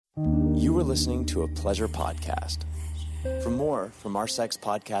You are listening to a Pleasure podcast. For more from our Sex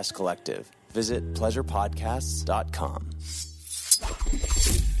Podcast Collective, visit pleasurepodcasts.com.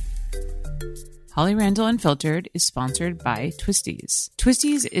 Holly Randall Unfiltered is sponsored by Twisties.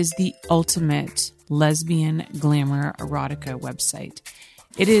 Twisties is the ultimate lesbian glamour erotica website.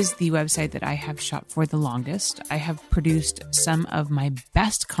 It is the website that I have shopped for the longest. I have produced some of my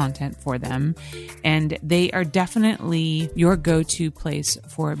best content for them, and they are definitely your go-to place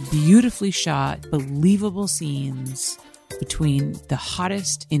for beautifully shot, believable scenes between the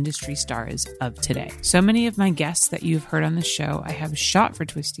hottest industry stars of today. So many of my guests that you've heard on the show, I have shot for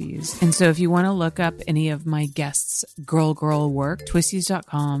Twisties. And so if you want to look up any of my guests' girl work,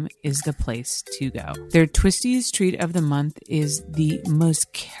 twisties.com is the place to go. Their Twisties Treat of the Month is the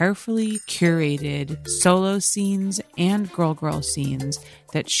most carefully curated solo scenes and girl scenes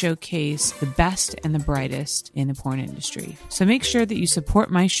that showcase the best and the brightest in the porn industry. So make sure that you support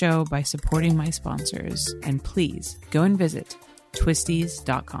my show by supporting my sponsors. And please go and visit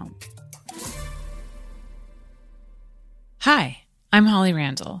twisties.com. Hi, I'm Holly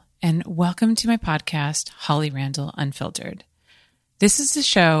Randall, and welcome to my podcast, Holly Randall Unfiltered. This is the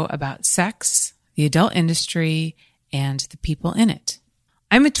show about sex, the adult industry, and the people in it.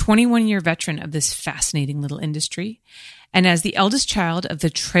 I'm a 21-year veteran of this fascinating little industry, and as the eldest child of the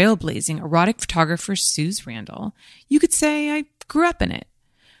trailblazing erotic photographer Suze Randall, you could say I grew up in it.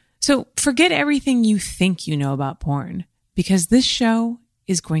 So forget everything you think you know about porn, because this show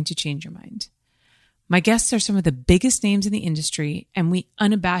is going to change your mind. My guests are some of the biggest names in the industry, and we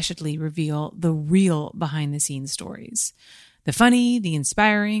unabashedly reveal the real behind-the-scenes stories. The funny, the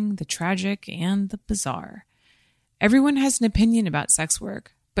inspiring, the tragic, and the bizarre. Everyone has an opinion about sex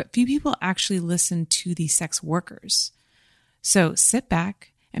work, but few people actually listen to the sex workers. So sit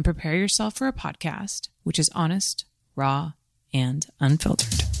back and prepare yourself for a podcast which is honest, raw, and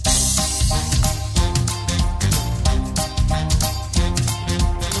unfiltered.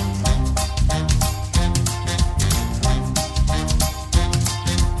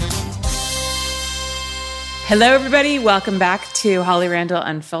 Hello, everybody. Welcome back to Holly Randall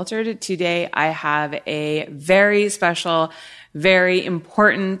Unfiltered. Today, I have a very special, very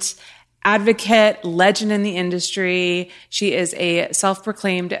important advocate, legend in the industry. She is a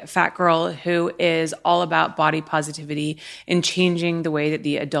self-proclaimed fat girl who is all about body positivity and changing the way that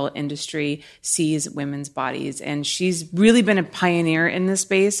the adult industry sees women's bodies. And she's really been a pioneer in this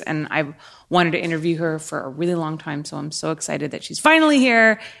space, and I've wanted to interview her for a really long time, so I'm so excited that she's finally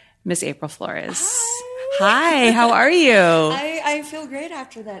here. Miss April Flores. Hi, how are you? I feel great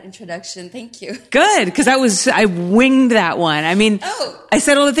after that introduction. Thank you. Good, because I winged that one. I mean, I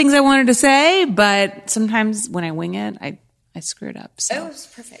said all the things I wanted to say, but sometimes when I wing it, I screw it up. So. It was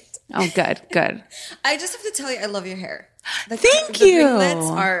perfect. Oh, good. I just have to tell you, I love your hair. Thank you. The ringlets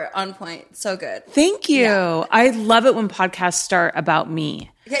are on point. So good. Thank you. Yeah. I love it when podcasts start about me.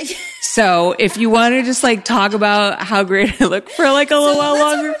 So if you want to just like talk about how great I look for like a little while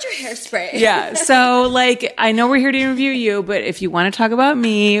longer. Let's talk about your hairspray. Yeah. So like, I know we're here to interview you, but if you want to talk about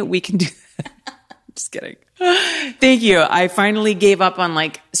me, we can do that. Just kidding. Thank you. I finally gave up on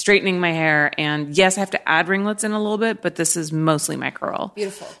like straightening my hair, and yes, I have to add ringlets in a little bit, but this is mostly my curl.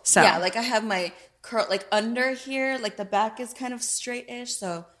 Beautiful. So yeah, like I have my curl like under here, like the back is kind of straight-ish,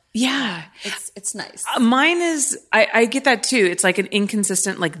 so yeah, it's nice. Mine is, I get that too. It's like an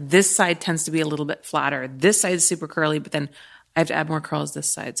inconsistent, like this side tends to be a little bit flatter. This side is super curly, but then I have to add more curls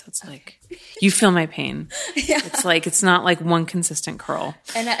this side. So it's like, you feel my pain. Yeah. It's like, it's not like one consistent curl.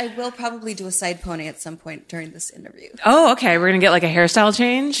 And I will probably do a side pony at some point during this interview. Oh, okay. We're going to get like a hairstyle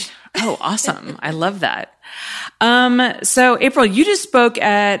change. Oh, awesome. I love that. So April, you just spoke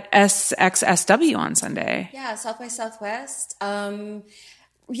at SXSW on Sunday. Yeah. South by Southwest.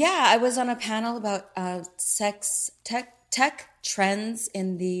 Yeah, I was on a panel about sex tech trends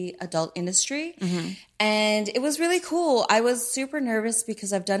in the adult industry. Mm-hmm. And it was really cool. I was super nervous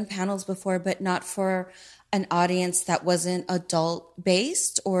because I've done panels before, but not for an audience that wasn't adult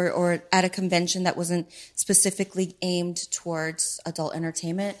based or at a convention that wasn't specifically aimed towards adult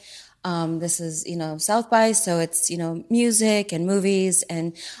entertainment. This is, South by, so it's, music and movies.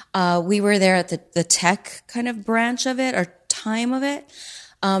 And we were there at the tech kind of branch of it or time of it.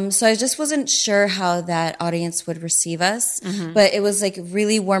 So I just wasn't sure how that audience would receive us, mm-hmm. but it was like a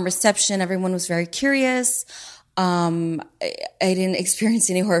really warm reception. Everyone was very curious. I didn't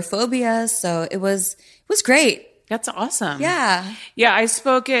experience any horophobia, so it was great. That's awesome. Yeah. Yeah, I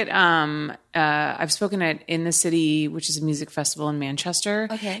spoke at I've spoken at In the City, which is a music festival in Manchester.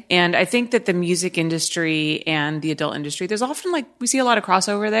 Okay. And I think that the music industry and the adult industry, there's often we see a lot of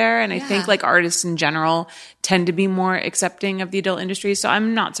crossover there. And I think artists in general tend to be more accepting of the adult industry. So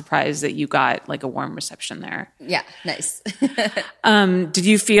I'm not surprised that you got a warm reception there. Yeah. Nice. Did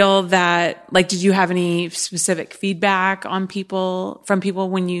you feel that, did you have any specific feedback from people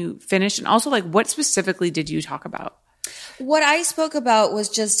when you finished? And also what specifically did you talk about? What I spoke about was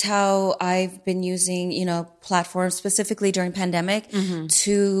just how I've been using, platforms specifically during pandemic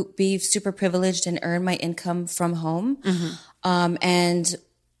to be super privileged and earn my income from home. And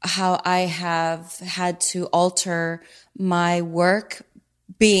how I have had to alter my work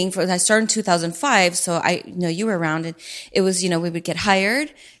I started in 2005. So I know you were around, and it was, we would get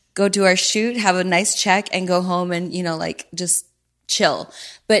hired, go do our shoot, have a nice check, and go home and, just chill.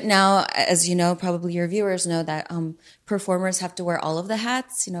 But now, as you know, probably your viewers know that performers have to wear all of the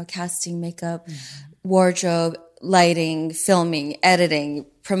hats, casting, makeup, wardrobe, lighting, filming, editing,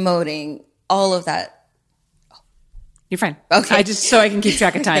 promoting, all of that. You're fine. Okay. So I can keep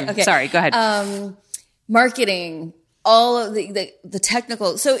track of time. Okay. Sorry, go ahead. Marketing, all of the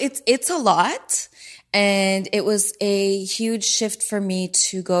technical. So it's a lot. And it was a huge shift for me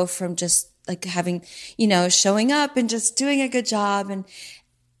to go from just having, showing up and just doing a good job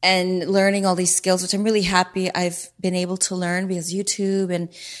and learning all these skills, which I'm really happy I've been able to learn because YouTube and,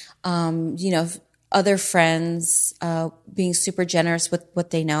 other friends, being super generous with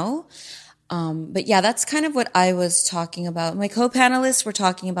what they know. But yeah, that's kind of what I was talking about. My co-panelists were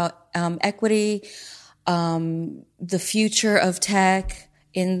talking about, equity, the future of tech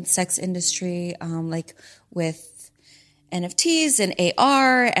in sex industry, with NFTs and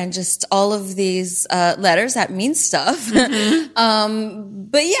AR and just all of these letters that mean stuff.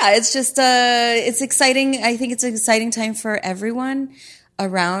 But yeah, it's just it's exciting. I think it's an exciting time for everyone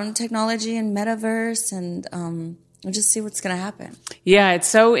around technology and metaverse, and we'll just see what's going to happen. Yeah, it's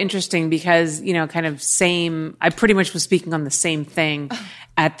so interesting because I pretty much was speaking on the same thing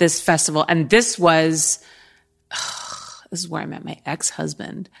at this festival, and this is where I met my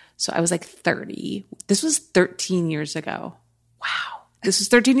ex-husband. So I was 30. This was 13 years ago. Wow. This was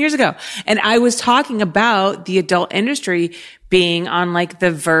 13 years ago. And I was talking about the adult industry being on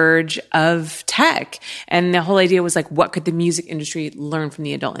the verge of tech. And the whole idea was what could the music industry learn from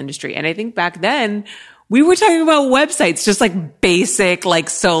the adult industry? And I think back then we were talking about websites, just basic,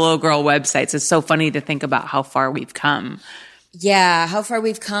 solo girl websites. It's so funny to think about how far we've come. Yeah, how far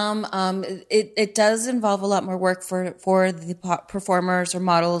we've come. It does involve a lot more work for the performers or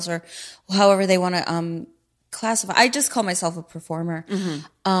models or however they want to classify. I just call myself a performer.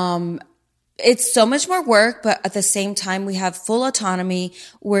 It's so much more work, but at the same time, we have full autonomy.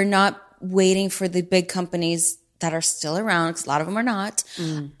 We're not waiting for the big companies that are still around, because a lot of them are not,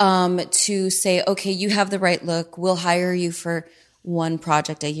 to say, okay, you have the right look. We'll hire you for one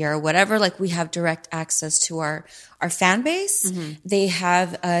project a year or whatever. We have direct access to our fan base. They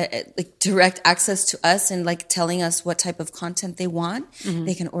have direct access to us and telling us what type of content they want.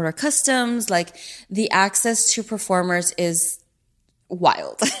 They can order customs. The access to performers is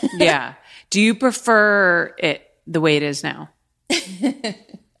wild. Yeah. Do you prefer it the way it is now?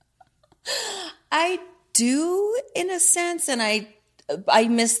 I do, in a sense, and I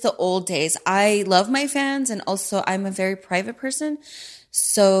miss the old days. I love my fans, and also I'm a very private person.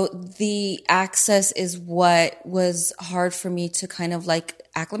 So the access is what was hard for me to kind of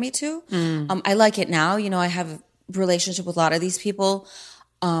acclimate to. I like it now. I have a relationship with a lot of these people.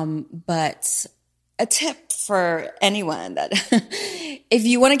 But a tip for anyone that if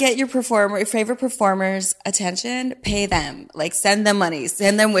you want to get your favorite performer's attention, pay them. Send them money,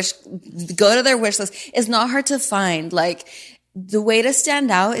 send them go to their wish list. It's not hard to find. The way to stand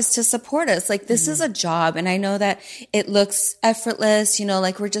out is to support us. This is a job. And I know that it looks effortless,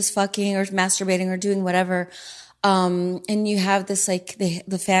 we're just fucking or masturbating or doing whatever. And you have this,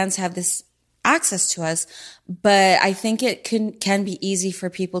 the fans have this access to us. But I think it can be easy for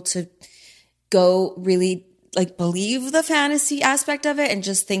people to go really believe the fantasy aspect of it and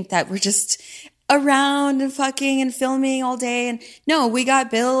just think that we're just around and fucking and filming all day. And no, we got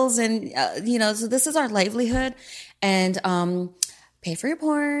bills and, so this is our livelihood. And pay for your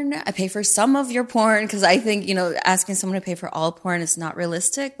porn. I pay for some of your porn because I think, asking someone to pay for all porn is not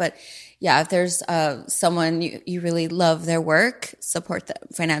realistic. But yeah, if there's someone you really love their work, support them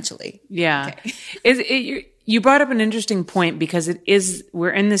financially. Yeah. Okay. You brought up an interesting point because we're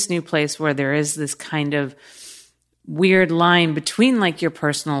in this new place where there is this kind of weird line between like your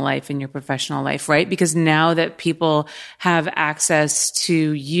personal life and your professional life, right? Because now that people have access to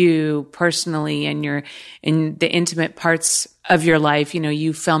you personally and in the intimate parts of your life, you know,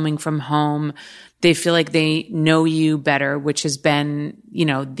 you filming from home, they feel like they know you better, which has been, you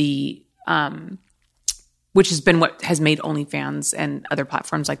know, which has been what has made OnlyFans and other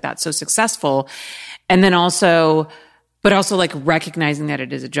platforms like that so successful. And then but also like recognizing that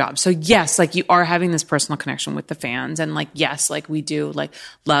it is a job. So yes, like you are having this personal connection with the fans, and like, yes, like we do like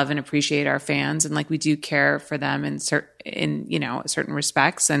love and appreciate our fans, and like we do care for them in you know, certain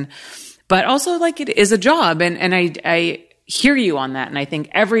respects. But also like it is a job, and I hear you on that. And I think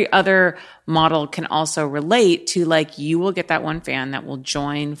every other model can also relate to like, you will get that one fan that will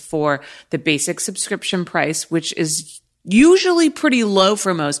join for the basic subscription price, which is usually pretty low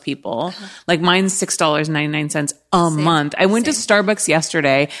for most people. Like mine's $6.99 a month. I went to Starbucks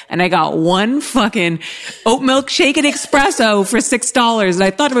yesterday and I got one fucking oat milk shake and espresso for $6. And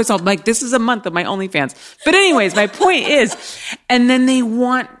I thought to myself, like, this is a month of my OnlyFans. But anyways, my point is, and then they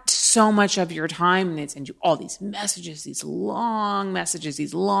want so much of your time, and they send you all these messages, these long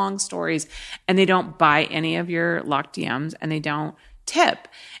stories, and they don't buy any of your locked DMs, and they don't tip.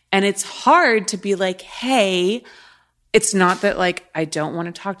 And it's hard to be like, hey, it's not that like I don't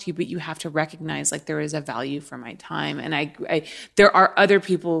want to talk to you, but you have to recognize like there is a value for my time. And there are other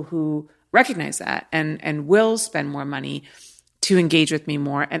people who recognize that and will spend more money to engage with me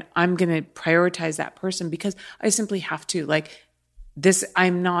more. And I'm going to prioritize that person because I simply have to. Like this,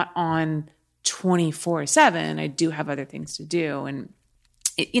 I'm not on 24/7. I do have other things to do. And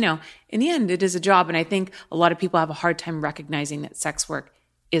you know, in the end, it is a job. And I think a lot of people have a hard time recognizing that sex work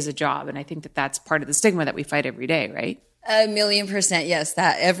is a job. And I think that that's part of the stigma that we fight every day, right? 1,000,000%. Yes.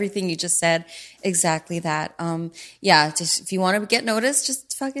 That everything you just said, exactly that. Yeah. Just if you want to get noticed,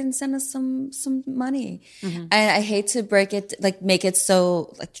 just fucking send us some money. Mm-hmm. And I hate to make it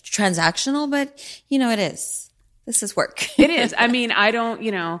so like transactional, but you know, it is. This is work. It is. I mean, I don't,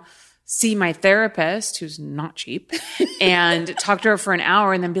 you know, see my therapist, who's not cheap, and talk to her for an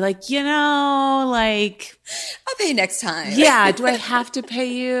hour and then be like, you know, like, I'll pay next time. Yeah. Do I have to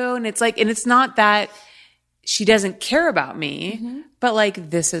pay you? And it's like, and it's not that she doesn't care about me, mm-hmm. but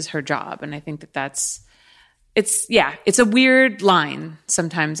like, this is her job. And I think that it's a weird line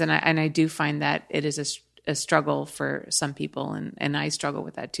sometimes. And I do find that it is a struggle for some people. And I struggle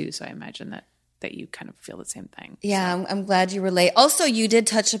with that too. So I imagine that you kind of feel the same thing. Yeah, so. I'm glad you relate. Also, you did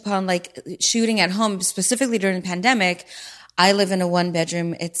touch upon like shooting at home, specifically during the pandemic. I live in a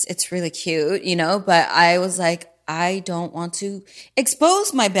 1-bedroom. It's really cute, you know, but I was like, I don't want to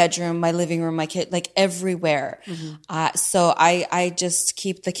expose my bedroom, my living room, my kid, like everywhere. Mm-hmm. So I just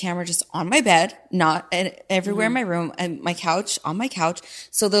keep the camera just on my bed, not everywhere mm-hmm. in my room, and my couch, on my couch.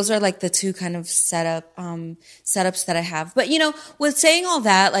 So those are like the two kind of setups that I have. But you know, with saying all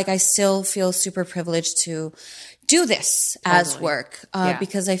that, like I still feel super privileged to do this as work,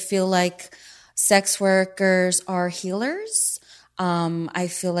 because I feel like sex workers are healers. I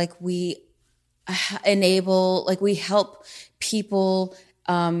feel like we help people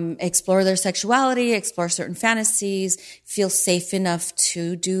explore their sexuality, explore certain fantasies, feel safe enough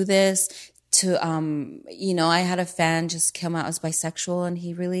to do this. You know, I had a fan just come out as bisexual, and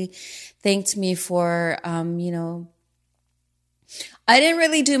he really thanked me for, you know, I didn't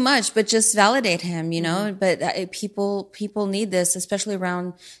really do much, but just validate him, you know, mm-hmm. but people need this, especially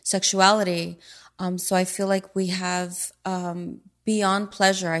around sexuality. So I feel like we have, beyond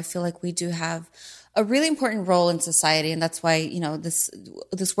pleasure, I feel like we do have a really important role in society. And that's why, you know, this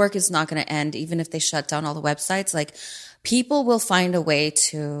work is not going to end, even if they shut down all the websites. Like people will find a way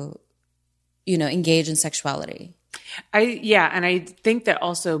to, you know, engage in sexuality. And I think that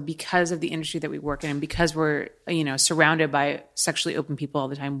also because of the industry that we work in, and because we're, you know, surrounded by sexually open people all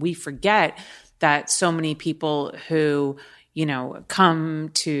the time, we forget that so many people who, you know, come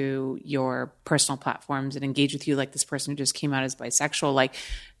to your personal platforms and engage with you, like this person who just came out as bisexual, like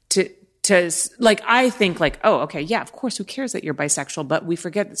to like, I think like, oh, okay, yeah, of course, who cares that you're bisexual? But we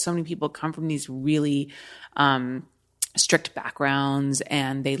forget that so many people come from these really strict backgrounds,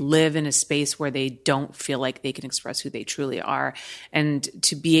 and they live in a space where they don't feel like they can express who they truly are. And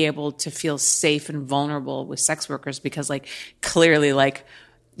to be able to feel safe and vulnerable with sex workers, because like clearly like,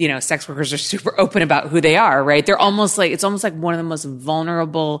 you know, sex workers are super open about who they are, right? They're almost like, it's almost like one of the most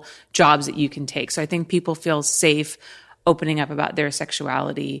vulnerable jobs that you can take. So I think people feel safe opening up about their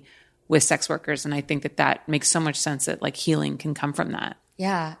sexuality with sex workers. And I think that makes so much sense that like healing can come from that.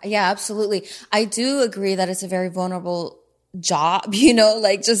 Yeah, absolutely. I do agree that it's a very vulnerable job, you know,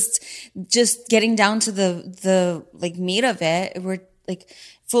 like just getting down to the like meat of it. We're like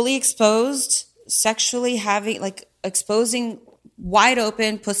fully exposed, sexually having, like, exposing wide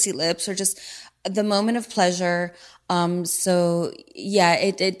open pussy lips or just the moment of pleasure. So yeah,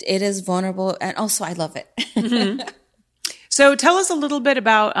 it is vulnerable, and also I love it. So tell us a little bit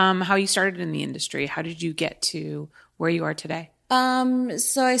about how you started in the industry. How did you get to where you are today?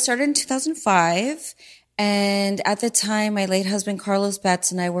 So I started in 2005. And at the time, my late husband, Carlos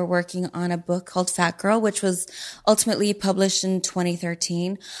Betts, and I were working on a book called Fat Girl, which was ultimately published in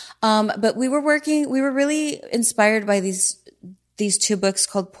 2013. But we were really inspired by these two books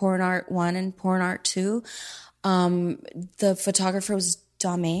called Porn Art 1 and Porn Art 2. The photographer was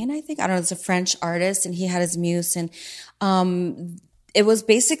Domain, I think. I don't know. It's a French artist, and he had his muse. And it was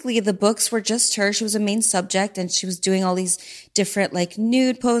basically, the books were just her. She was a main subject, and she was doing all these different, like,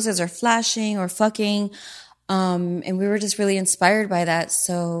 nude poses or flashing or fucking. And we were just really inspired by that.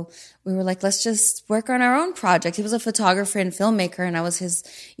 So we were like, let's just work on our own project. He was a photographer and filmmaker, and I was his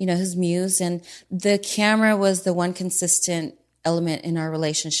muse. And the camera was the one consistent element in our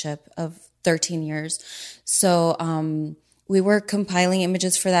relationship of 13 years. So, we were compiling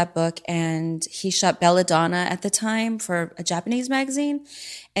images for that book, and he shot Belladonna at the time for a Japanese magazine.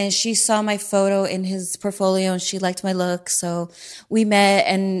 And she saw my photo in his portfolio, and she liked my look. So we met,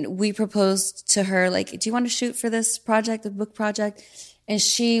 and we proposed to her, like, do you want to shoot for this project, the book project? And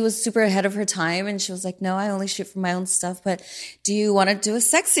she was super ahead of her time, and she was like, no, I only shoot for my own stuff, but do you want to do a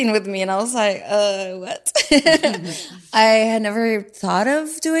sex scene with me? And I was like, what? I had never thought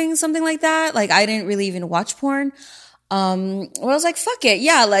of doing something like that. Like, I didn't really even watch porn. Well, I was like, fuck it.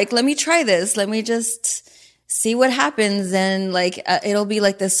 Yeah. Like, let me try this. Let me just see what happens. And like, it'll be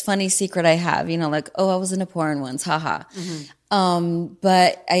like this funny secret I have, like, oh, I was in a porn once. Haha.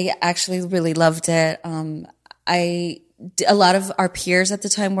 But I actually really loved it. A lot of our peers at the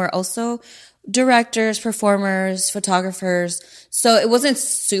time were also directors, performers, photographers. So it wasn't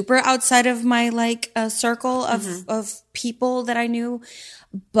super outside of my like circle of people that I knew.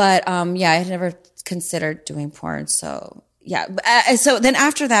 But yeah, I had never considered doing porn. So yeah. So then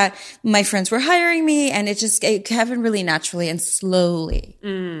after that, my friends were hiring me, and it happened really naturally and slowly.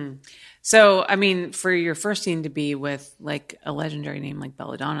 So, I mean, for your first scene to be with like a legendary name like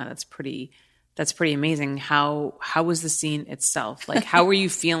Belladonna, that's pretty amazing. How was the scene itself? Like, how were you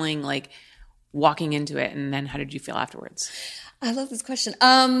feeling like walking into it, and then how did you feel afterwards? I love this question.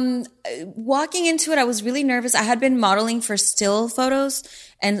 Walking into it, I was really nervous. I had been modeling for still photos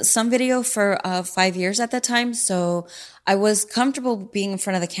and some video for 5 years at that time. So I was comfortable being in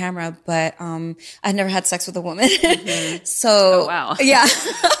front of the camera, but I'd never had sex with a woman. So, oh, wow. Yeah.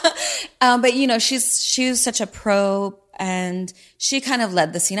 But she was such a pro, and she kind of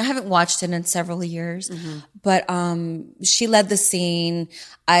led the scene. I haven't watched it in several years, but she led the scene.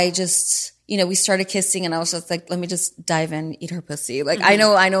 I just, we started kissing, and I was just like, let me just dive in, eat her pussy. Like, I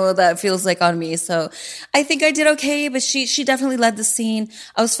know what that feels like on me. So I think I did okay, but she definitely led the scene.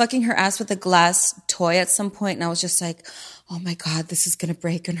 I was fucking her ass with a glass toy at some point, and I was just like, oh my God, this is going to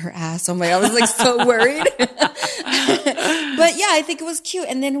break in her ass. Oh my God, I was like so worried. But yeah, I think it was cute.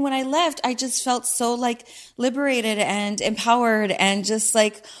 And then when I left, I just felt so like liberated and empowered, and just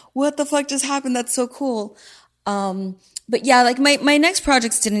like, what the fuck just happened? That's so cool. But yeah, like my next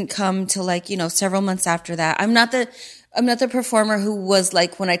projects didn't come till like, several months after that. I'm not the performer who was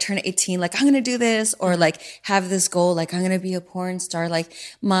like, when I turned 18, like, I'm going to do this, or like have this goal, like, I'm going to be a porn star. Like,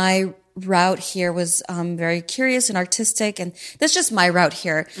 my route here was very curious and artistic, and that's just my route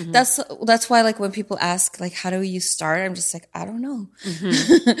here. That's why, like, when people ask, like, how do you start? I'm just like, I don't know.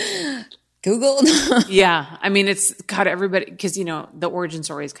 Google. Yeah. I mean, it's got everybody, because, the origin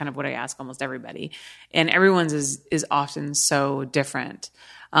story is kind of what I ask almost everybody, and everyone's is often so different.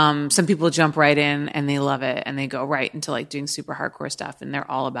 Some people jump right in and they love it, and they go right into like doing super hardcore stuff, and they're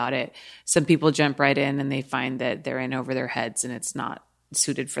all about it. Some people jump right in and they find that they're in over their heads and it's not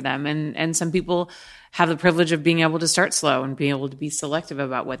suited for them. And some people have the privilege of being able to start slow and being able to be selective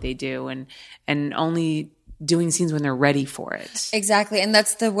about what they do, and only doing scenes when they're ready for it. Exactly. And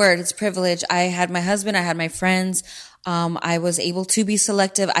that's the word. It's privilege. I had my husband, I had my friends. I was able to be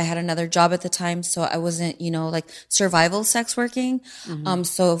selective. I had another job at the time, so I wasn't, like survival sex working.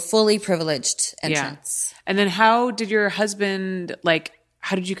 So fully privileged entrance. Yeah. And then how did your husband,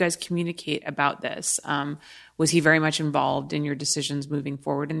 how did you guys communicate about this? Was he very much involved in your decisions moving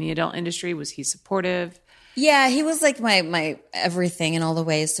forward in the adult industry? Was he supportive? Yeah, he was like my everything in all the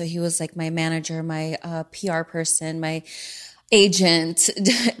ways. So he was like my manager, my PR person, my agent,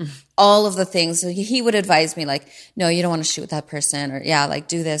 all of the things. So he would advise me like, no, you don't want to shoot with that person, or yeah, like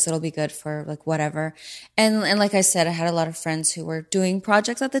do this. It'll be good for like whatever. And like I said, I had a lot of friends who were doing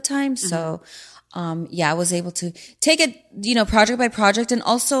projects at the time. So I was able to take it, project by project. And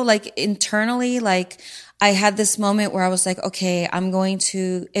also like internally, like I had this moment where I was like, okay, if I'm going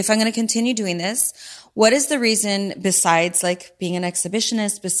to continue doing this, what is the reason besides like being an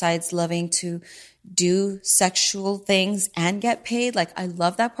exhibitionist, besides loving to do sexual things and get paid? Like I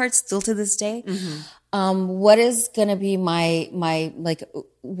love that part still to this day. What is going to be my, like,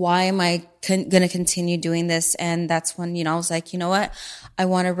 why am I going to continue doing this? And that's when, I was like, you know what? I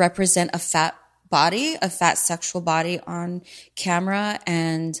want to represent a fat sexual body on camera,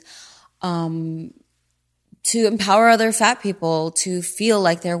 and, to empower other fat people to feel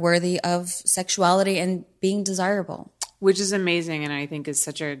like they're worthy of sexuality and being desirable. Which is amazing, and I think is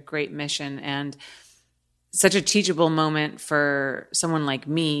such a great mission and such a teachable moment for someone like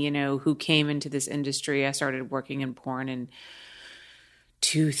me, who came into this industry. I started working in porn in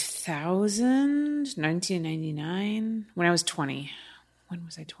 1999, when I was 20. When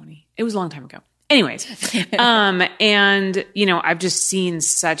was I 20? It was a long time ago. Anyways, and, I've just seen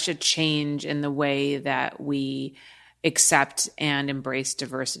such a change in the way that we accept and embrace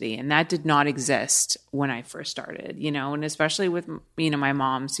diversity. And that did not exist when I first started, and especially with, my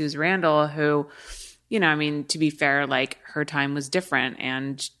mom, Suze Randall, who, to be fair, like her time was different,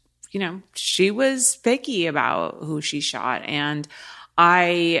 and, she was picky about who she shot. And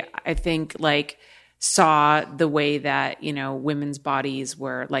I think like saw the way that, women's bodies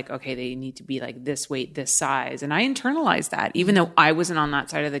were like, okay, they need to be like this weight, this size. And I internalized that, even though I wasn't on that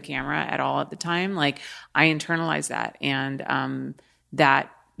side of the camera at all at the time. Like I internalized that. And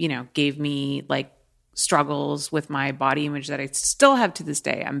that, gave me like struggles with my body image that I still have to this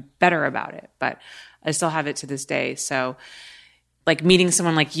day. I'm better about it, but I still have it to this day. So like meeting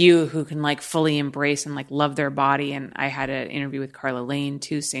someone like you who can like fully embrace and like love their body. And I had an interview with Carla Lane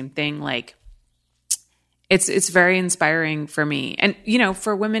too, same thing. Like, it's very inspiring for me, and,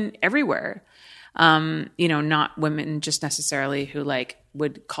 for women everywhere, not women just necessarily who like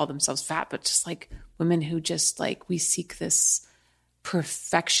would call themselves fat, but just like women who just like, we seek this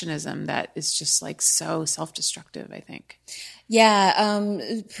perfectionism that is just like so self-destructive, I think. Yeah.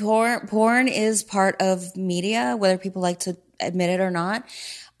 Porn is part of media, whether people like to admit it or not.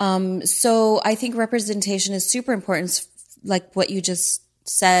 So I think representation is super important. Like what you just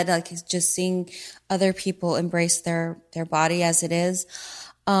said, like just seeing other people embrace their body as it is.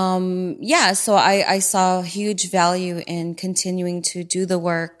 So I saw huge value in continuing to do the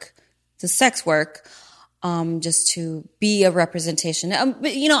work, the sex work, just to be a representation.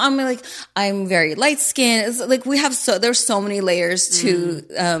 But, I'm very light skinned. It's like there's so many layers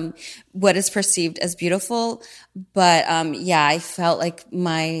to, what is perceived as beautiful. But, I felt like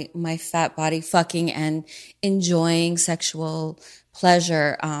my fat body fucking and enjoying sexual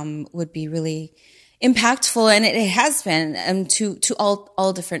pleasure, would be really impactful. And it has been, to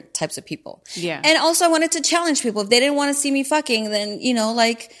all different types of people. Yeah. And also I wanted to challenge people. If they didn't want to see me fucking, then,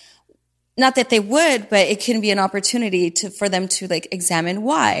 not that they would, but it can be an opportunity for them to like examine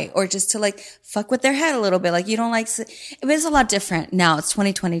why, or just to like fuck with their head a little bit. Like it is a lot different now. It's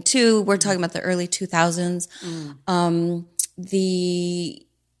 2022. We're talking about the early 2000s. The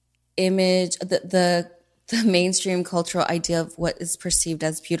image, the mainstream cultural idea of what is perceived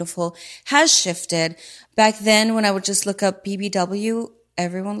as beautiful has shifted. Back then, when I would just look up BBW,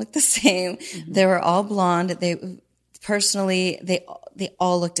 everyone looked the same. They were all blonde. They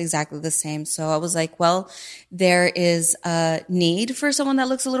all looked exactly the same. So I was like, well, there is a need for someone that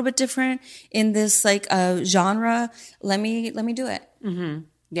looks a little bit different in this like genre. Let me do it. Mm-hmm.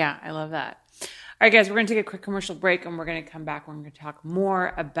 Yeah, I love that. All right, guys, we're going to take a quick commercial break, and we're going to come back. We're going to talk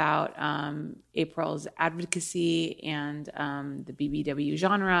more about April's advocacy and the BBW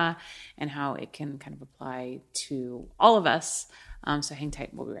genre and how it can kind of apply to all of us. So hang tight.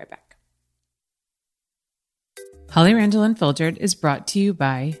 We'll be right back. Holly Randall Unfiltered is brought to you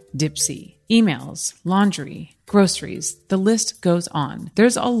by Dipsea. Emails, laundry, groceries, the list goes on.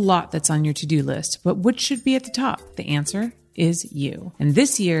 There's a lot that's on your to-do list, but what should be at the top? The answer is you. And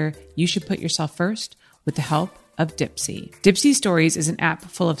this year, you should put yourself first with the help of Dipsea. Dipsea Stories is an app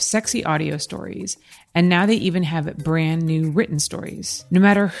full of sexy audio stories, and now they even have brand new written stories. No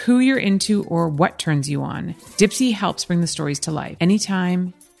matter who you're into or what turns you on, Dipsea helps bring the stories to life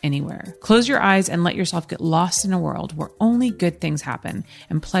anytime, anywhere. Close your eyes and let yourself get lost in a world where only good things happen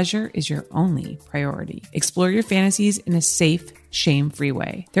and pleasure is your only priority. Explore your fantasies in a safe, shame-free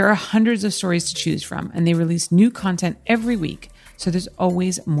way. There are hundreds of stories to choose from, and they release new content every week, so there's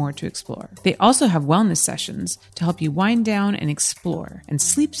always more to explore. They also have wellness sessions to help you wind down and explore, and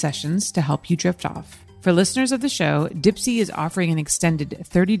sleep sessions to help you drift off. For listeners of the show, Dipsea is offering an extended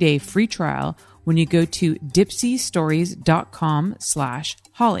 30-day free trial when you go to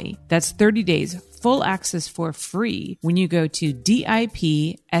dipseastories.com/Holly. That's 30 days full access for free when you go to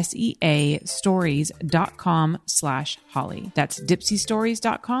dipseastories.com/Holly. That's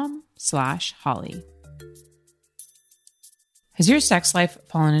dipseastories.com/Holly. Has your sex life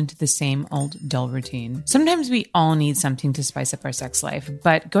fallen into the same old dull routine? Sometimes we all need something to spice up our sex life,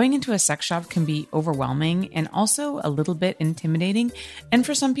 but going into a sex shop can be overwhelming and also a little bit intimidating, and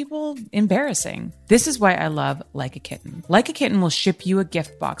for some people, embarrassing. This is why I love Like a Kitten. Like a Kitten will ship you a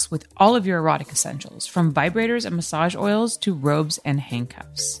gift box with all of your erotic essentials, from vibrators and massage oils to robes and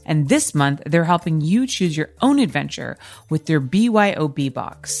handcuffs. And this month, they're helping you choose your own adventure with their BYOB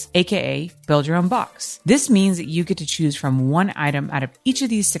box, aka Build Your Own Box. This means that you get to choose from one item out of each of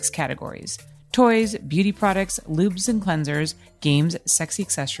these 6 categories: toys, beauty products, lubes and cleansers, games, sexy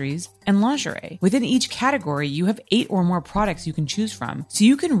accessories, and lingerie. Within each category, you have 8 or more products you can choose from, so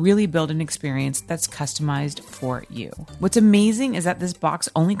you can really build an experience that's customized for you. What's amazing is that this box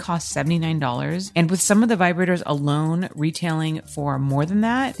only costs $79, and with some of the vibrators alone retailing for more than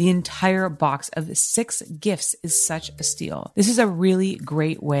that, the entire box of 6 gifts is such a steal. This is a really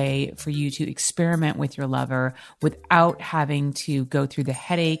great way for you to experiment with your lover without having to go through the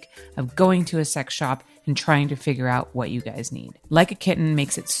headache of going to a sex shop and trying to figure out what you guys need. Like a Kitten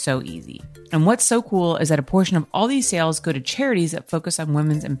makes it so easy. And what's so cool is that a portion of all these sales go to charities that focus on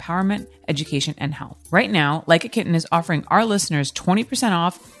women's empowerment, education, and health. Right now, Like a Kitten is offering our listeners 20%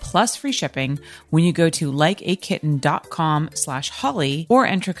 off plus free shipping when you go to likeakitten.com/Holly or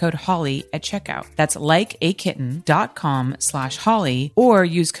enter code Holly at checkout. That's likeakitten.com/Holly or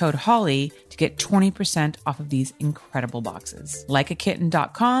use code Holly to get 20% off of these incredible boxes.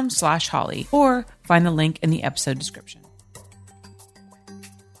 Likeakitten.com/Holly or find the link in the episode description.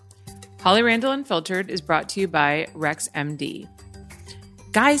 Holly Randall Unfiltered is brought to you by Rex MD.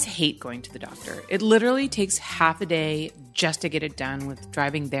 Guys hate going to the doctor. It literally takes half a day just to get it done with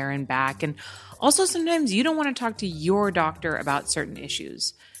driving there and back. And also sometimes you don't want to talk to your doctor about certain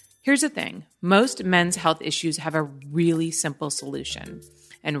issues. Here's the thing. Most men's health issues have a really simple solution.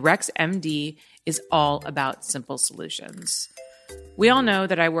 And Rex MD is all about simple solutions. We all know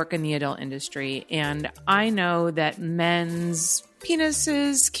that I work in the adult industry, and I know that men's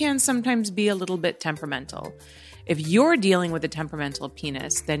penises can sometimes be a little bit temperamental. If you're dealing with a temperamental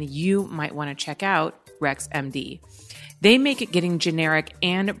penis, then you might want to check out Rex MD. They make it getting generic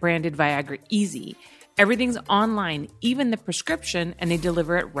and branded Viagra easy. Everything's online, even the prescription, and they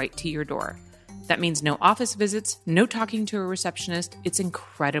deliver it right to your door. That means no office visits, no talking to a receptionist. It's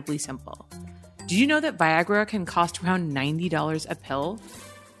incredibly simple. Did you know that Viagra can cost around $90 a pill?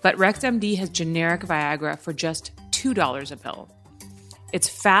 But RexMD has generic Viagra for just $2 a pill. It's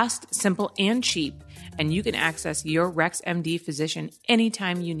fast, simple, and cheap, and you can access your RexMD physician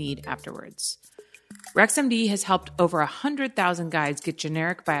anytime you need afterwards. RexMD has helped over 100,000 guys get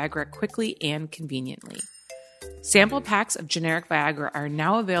generic Viagra quickly and conveniently. Sample packs of generic Viagra are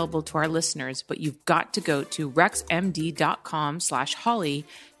now available to our listeners, but you've got to go to rexmd.com/Holly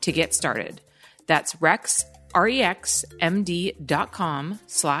to get started. That's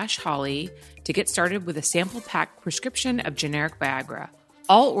rexmd.com/Holly to get started with a sample pack prescription of generic Viagra.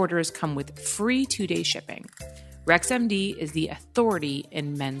 All orders come with free 2-day shipping. RexMD is the authority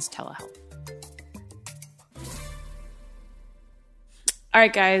in men's telehealth. All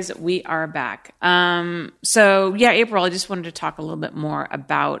right, guys, we are back. April, I just wanted to talk a little bit more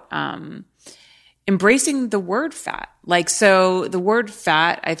about embracing the word fat. The word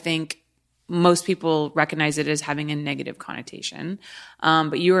fat, I think most people recognize it as having a negative connotation,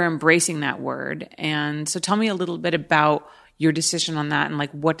 but you are embracing that word. And so tell me a little bit about your decision on that and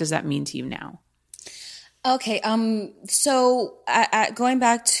what does that mean to you now? Okay, so going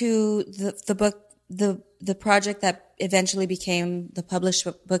back to the book, the project that eventually became the published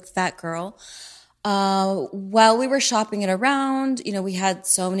book, Fat Girl, while we were shopping it around, we had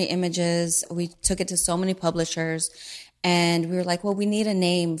so many images. We took it to so many publishers, and we were like, well, we need a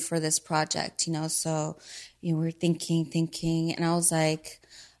name for this project, so, we were thinking, and I was like,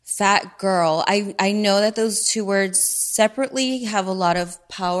 Fat Girl. I know that those two words separately have a lot of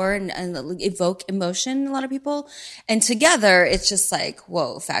power and evoke emotion in a lot of people. And together, it's just like,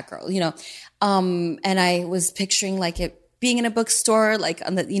 whoa, Fat Girl, and I was picturing it being in a bookstore,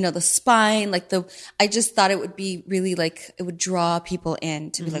 on the, the spine, I just thought it would be really it would draw people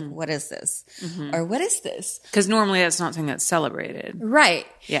in to be like, what is this? Mm-hmm. Or what is this? Because normally that's not something that's celebrated. Right.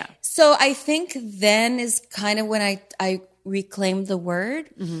 Yeah. So I think then is kind of when I reclaimed the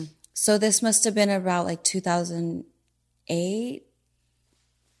word. Mm-hmm. So this must have been about 2008,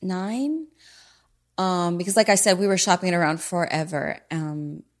 2009. Because like I said, we were shopping it around forever.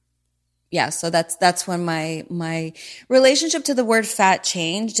 Yeah, so that's when my relationship to the word fat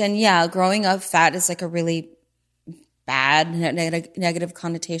changed. And yeah, growing up, fat is like a really bad negative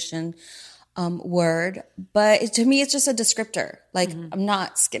connotation word, but to me it's just a descriptor. Like I'm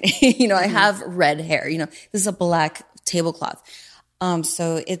not skinny. I have red hair. This is a black tablecloth.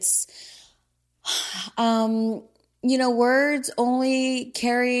 So it's words only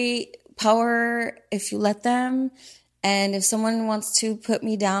carry power if you let them. And if someone wants to put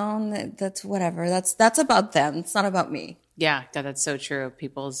me down, that's whatever. That's about them. It's not about me. Yeah, that's so true.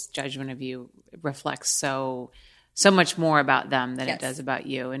 People's judgment of you reflects so much more about them than it does about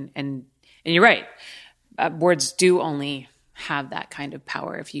you. And you're right. Words do only have that kind of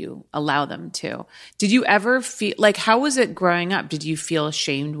power if you allow them to. Did you ever feel like, how was it growing up? Did you feel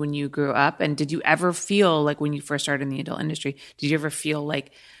ashamed when you grew up? And did you ever feel like when you first started in the adult industry, did you ever feel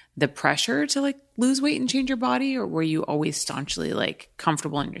like the pressure to like lose weight and change your body, or were you always staunchly like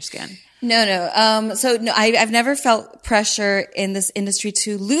comfortable in your skin? No. So no, I've never felt pressure in this industry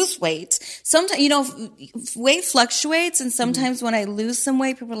to lose weight. Sometimes, weight fluctuates, and sometimes when I lose some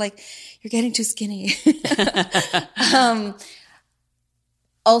weight, people are like, "You're getting too skinny."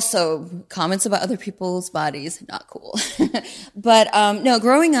 Also, comments about other people's bodies, not cool. But no,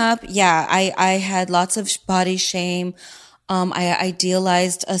 growing up, yeah, I had lots of body shame. I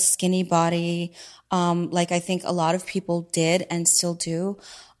idealized a skinny body, like I think a lot of people did and still do.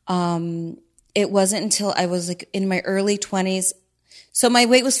 It wasn't until I was like in my early 20s. So my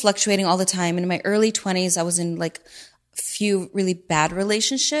weight was fluctuating all the time. And in my early 20s, I was in like a few really bad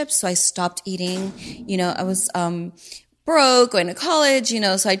relationships. So I stopped eating. I was broke, going to college,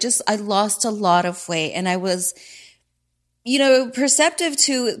 so I lost a lot of weight. And I was perceptive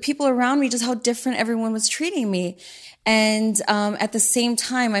to people around me, just how different everyone was treating me. And at the same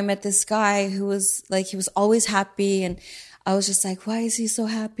time, I met this guy who was like, he was always happy. And I was just like, why is he so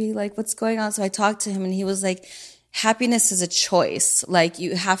happy? Like, what's going on? So I talked to him, and he was like, happiness is a choice. Like,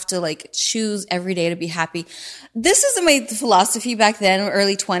 you have to like choose every day to be happy. This isn't my philosophy back then,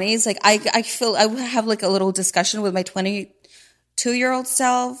 early 20s. Like, I feel I would have like a little discussion with my 22-year-old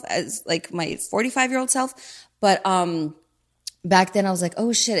self as like my 45-year-old self. But back then I was like,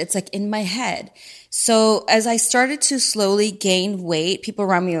 oh shit, it's like in my head. So as I started to slowly gain weight, people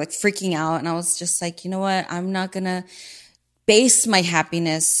around me were like freaking out. And I was just like, you know what? I'm not going to base my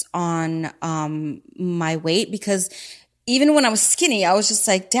happiness on my weight, because even when I was skinny, I was just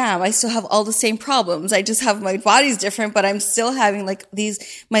like, damn, I still have all the same problems. I just have, my body's different, but I'm still having like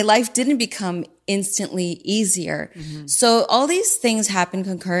my life didn't become instantly easier. Mm-hmm. So all these things happened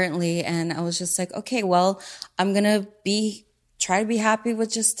concurrently. And I was just like, okay, well, I'm going to try to be happy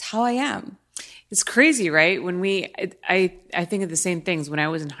with just how I am. It's crazy, right? I think of the same things. When I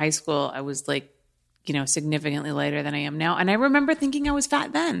was in high school, I was like, significantly lighter than I am now. And I remember thinking I was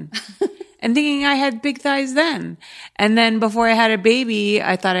fat then and thinking I had big thighs then. And then before I had a baby,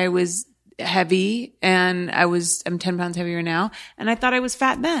 I thought I was heavy, and I'm 10 pounds heavier now. And I thought I was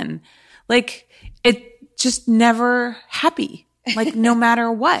fat then. Like, it just never happy, like no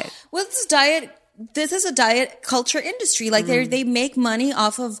matter what. Well, this is a diet culture industry. Like they make money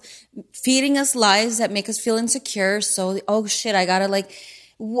off of feeding us lies that make us feel insecure. So, oh shit, I gotta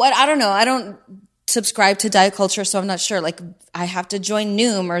I don't know. I don't subscribe to diet culture, so I'm not sure. Like, I have to join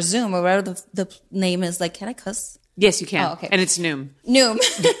Noom or Zoom or whatever the name is. Like, can I cuss? Yes, you can. Oh, okay. And it's Noom. Noom.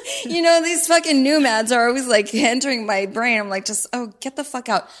 These fucking Noom ads are always like entering my brain. I'm like, get the fuck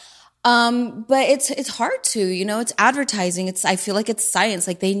out. But it's hard to, it's advertising. I feel like it's science.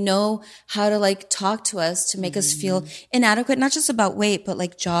 Like, they know how to like talk to us to make us feel inadequate, not just about weight, but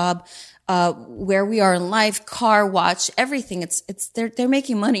like job, where we are in life, car, watch, everything. They're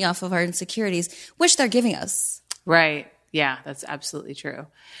making money off of our insecurities, which they're giving us. Right. Yeah, that's absolutely true.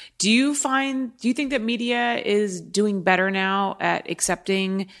 Do you think that media is doing better now at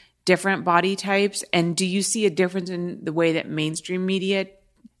accepting different body types? And do you see a difference in the way that mainstream media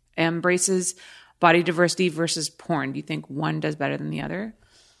embraces body diversity versus porn? Do you think one does better than the other?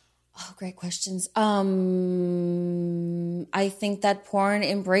 Oh, great questions. I think that porn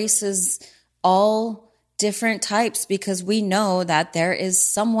embraces all different types, because we know that there is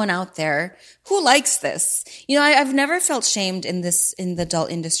someone out there who likes this. I've never felt shamed in the adult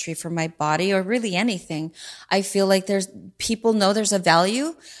industry for my body or really anything. I feel like people know there's a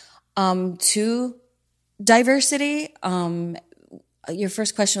value to diversity. Your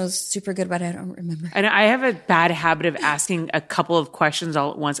first question was super good, but I don't remember. And I have a bad habit of asking a couple of questions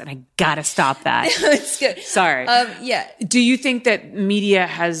all at once, and I gotta stop that. It's good. Sorry. Yeah. Do you think that media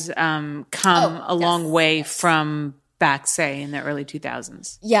has come a long way from back, say, in the early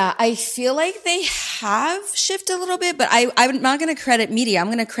 2000s. Yeah, I feel like they have shifted a little bit, but I'm not going to credit media. I'm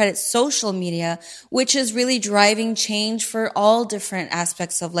going to credit social media, which is really driving change for all different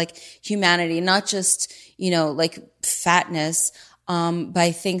aspects of like humanity, not just, like fatness. But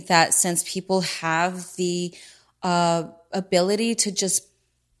I think that since people have the ability to just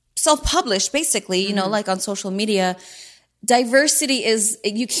self-publish, basically, like on social media, diversity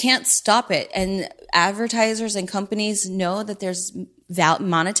you can't stop it. And advertisers and companies know that there's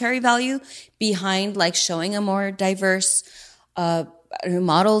monetary value behind like showing a more diverse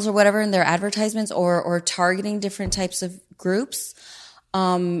models or whatever in their advertisements or targeting different types of groups.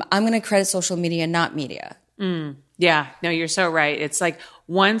 I'm going to credit social media, not media. Yeah, no, you're so right. It's like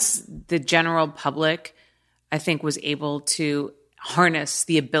once the general public, I think, was able to harness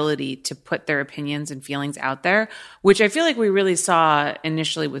the ability to put their opinions and feelings out there, which I feel like we really saw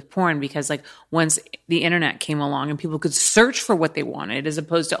initially with porn, because like once the internet came along and people could search for what they wanted as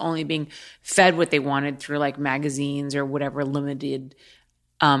opposed to only being fed what they wanted through like magazines or whatever limited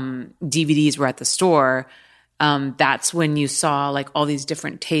DVDs were at the store, that's when you saw like all these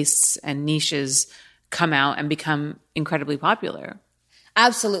different tastes and niches come out and become incredibly popular.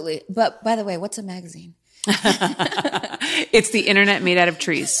 Absolutely. But by the way, what's a magazine? It's the internet made out of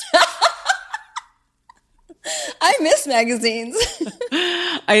trees. I miss magazines.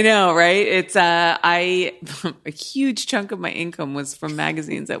 I know, right? It's a huge chunk of my income was from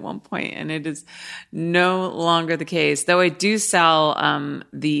magazines at one point, and it is no longer the case. Though I do sell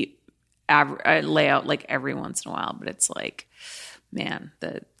the layout like every once in a while, but it's like, man,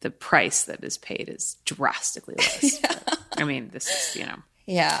 the price that is paid is drastically less. Yeah. I mean, this is,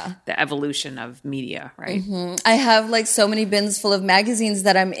 yeah, the evolution of media, right? Mm-hmm. I have like so many bins full of magazines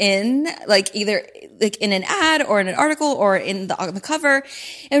that I'm in, like either like in an ad or in an article or on the cover.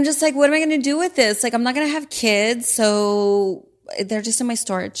 And I'm just like, what am I going to do with this? Like, I'm not going to have kids, so they're just in my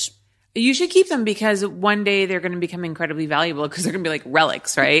storage. You should keep them because one day they're going to become incredibly valuable because they're going to be like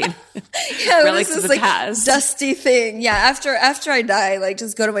relics, right? Yeah, relics this of the like past. Dusty thing. Yeah, after I die, like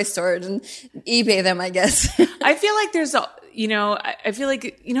just go to my storage and eBay them, I guess. I feel like there's I feel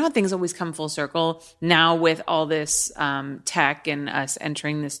like, how things always come full circle now with all this tech and us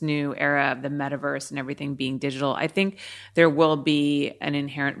entering this new era of the metaverse and everything being digital. I think there will be an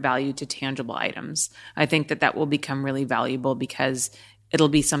inherent value to tangible items. I think that will become really valuable because it'll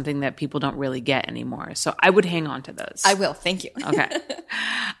be something that people don't really get anymore. So I would hang on to those. I will. Thank you. Okay.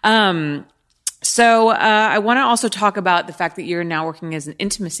 So I want to also talk about the fact that you're now working as an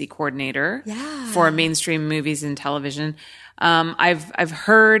intimacy coordinator for mainstream movies and television. I've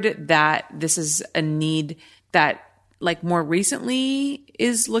heard that this is a need that like more recently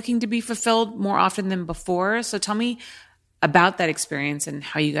is looking to be fulfilled more often than before. So tell me about that experience and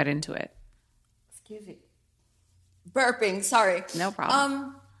how you got into it. Excuse me. Burping. Sorry. No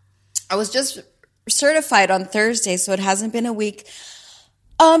problem. I was just certified on Thursday, so it hasn't been a week.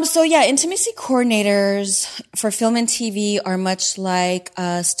 So yeah, intimacy coordinators for film and TV are much like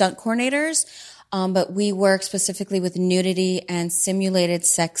stunt coordinators, but we work specifically with nudity and simulated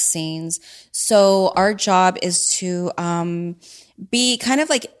sex scenes. So our job is to be kind of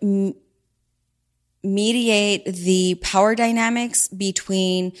like mediate the power dynamics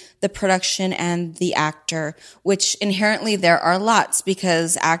between the production and the actor, which inherently there are lots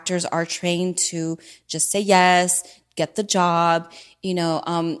because actors are trained to just say yes, get the job.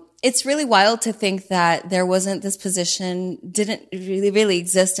 It's really wild to think that this position didn't really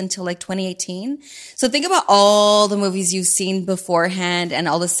exist until like 2018. So think about all the movies you've seen beforehand and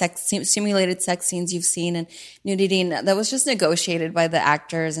all the simulated sex scenes you've seen and nudity. And that was just negotiated by the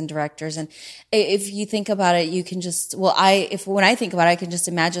actors and directors. And if you think about it, you can just, when I think about it, I can just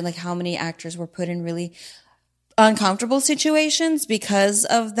imagine like how many actors were put in really uncomfortable situations because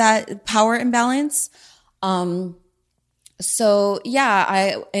of that power imbalance. So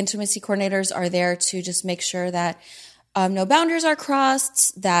yeah, intimacy coordinators are there to just make sure that no boundaries are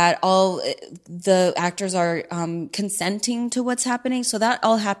crossed, that all the actors are consenting to what's happening. So that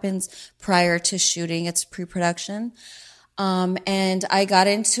all happens prior to shooting. It's pre-production. And I got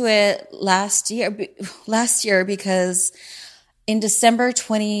into it last year because in December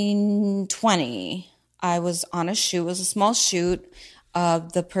 2020, I was on a shoot. It was a small shoot.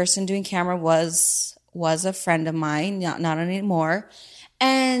 The person doing camera was a friend of mine, not anymore.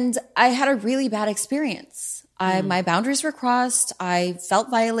 And I had a really bad experience. My boundaries were crossed. I felt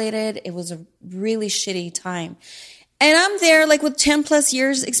violated. It was a really shitty time. And I'm there like with 10 plus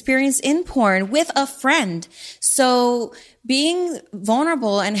years experience in porn with a friend. So being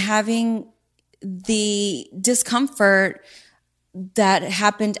vulnerable and having the discomfort that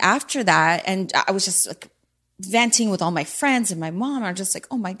happened after that, and I was just like venting with all my friends and my mom. I'm just like,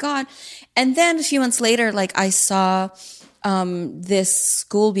 oh my God. And then a few months later, like I saw this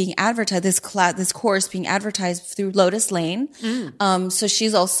school being advertised, this course being advertised through Lotus Lane. So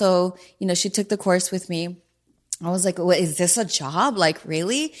she's also, she took the course with me. I was like, what, is this a job? Like,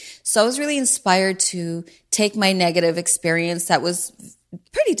 really? So I was really inspired to take my negative experience that was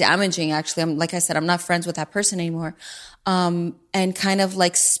pretty damaging, actually. Like I said, I'm not friends with that person anymore. And kind of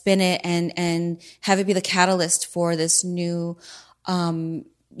like spin it and have it be the catalyst for this new,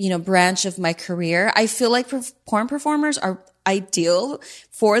 branch of my career. I feel like porn performers are ideal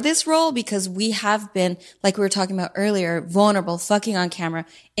for this role because we have been, like we were talking about earlier, vulnerable, fucking on camera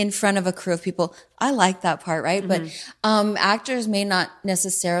in front of a crew of people. I like that part, right? But actors may not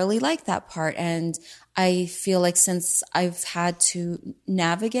necessarily like that part. And I feel like since I've had to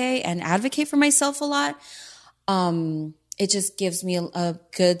navigate and advocate for myself a lot, it just gives me a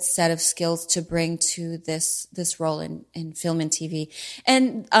good set of skills to bring to this role in film and TV.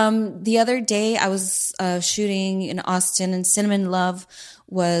 And the other day I was shooting in Austin, and Cinnamon Love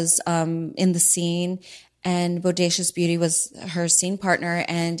was in the scene, and Bodacious Beauty was her scene partner,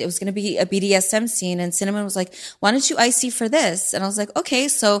 and it was going to be a BDSM scene. And Cinnamon was like, why don't you IC for this? And I was like, okay.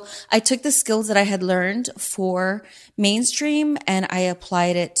 So I took the skills that I had learned for mainstream and I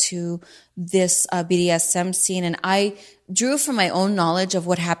applied it to this BDSM scene. And I drew from my own knowledge of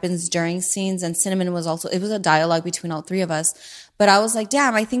what happens during scenes. And Cinnamon was also, it was a dialogue between all three of us. But I was like,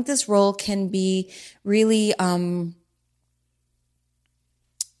 damn, I think this role can be really,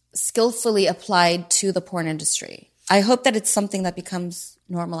 skillfully applied to the porn industry. I hope that it's something that becomes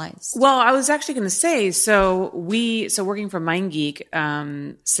normalized. Well, I was actually going to say, so working for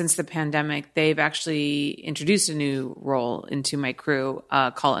MindGeek, since the pandemic, they've actually introduced a new role into my crew,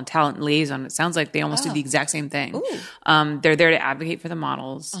 called a talent liaison. It sounds like they almost do the exact same thing. They're there to advocate for the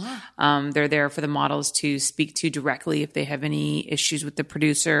models. They're there for the models to speak to directly if they have any issues with the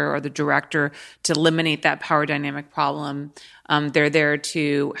producer or the director, to eliminate that power dynamic problem. They're there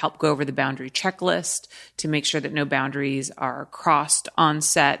to help go over the boundary checklist, to make sure that no boundaries are crossed on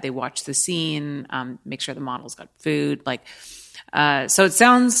set. They watch the scene, make sure the model's got food. So it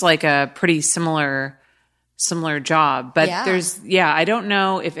sounds like a pretty similar job. But I don't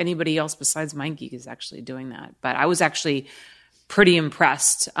know if anybody else besides MindGeek is actually doing that. But I was actually pretty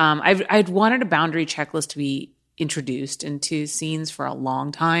impressed. I'd wanted a boundary checklist to be introduced into scenes for a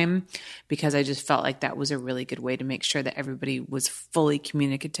long time, because I just felt like that was a really good way to make sure that everybody was fully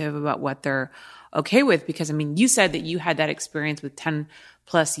communicative about what they're okay with. Because I mean, you said that you had that experience with 10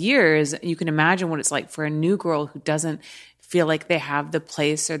 plus years. You can imagine what it's like for a new girl who doesn't feel like they have the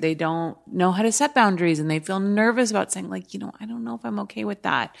place, or they don't know how to set boundaries, and they feel nervous about saying like, I don't know if I'm okay with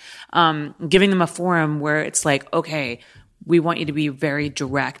that. Giving them a forum where it's like, okay, we want you to be very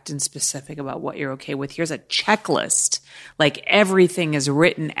direct and specific about what you're okay with. Here's a checklist. Like, everything is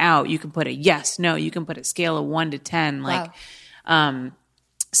written out. You can put a yes, no, you can put a scale of 1 to 10. Wow.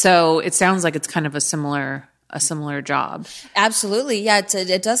 So it sounds like it's kind of a similar job. Absolutely. Yeah.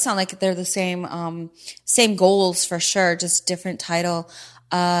 It does sound like they're the same goals for sure, just different title.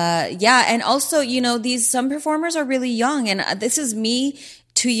 And also, some performers are really young, and this is me.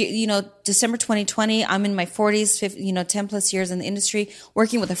 December 2020, I'm in my 40s, 10 plus years in the industry,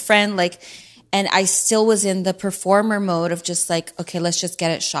 working with a friend, and I still was in the performer mode of just like, okay, let's just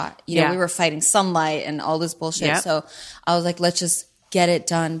get it shot. We were fighting sunlight and all this bullshit. Yep. So I was like, let's just get it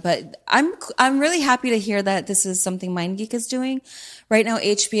done. But I'm really happy to hear that this is something MindGeek is doing. Right now,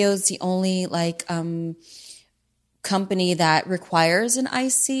 HBO is the only company that requires an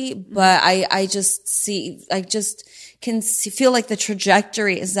IC, but I just feel like the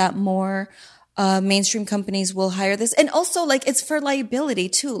trajectory is that more mainstream companies will hire this. And also, it's for liability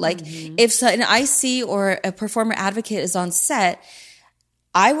too. If an IC or a performer advocate is on set,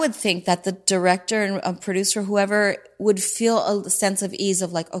 I would think that the director and a producer, whoever, would feel a sense of ease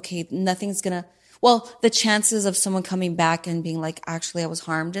of okay, nothing's gonna, the chances of someone coming back and being like, actually, I was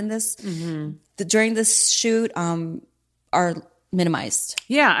harmed in this during this shoot are minimized.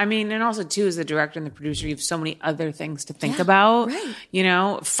 Yeah. I mean, and also too, as the director and the producer, you have so many other things to think about.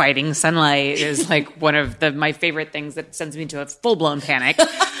 Right. Fighting sunlight is one of my favorite things that sends me into a full-blown panic.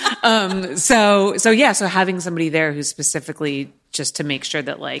 So having somebody there who's specifically just to make sure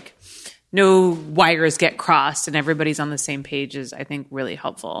that no wires get crossed and everybody's on the same page is, I think, really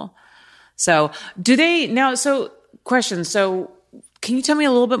helpful. So question. So can you tell me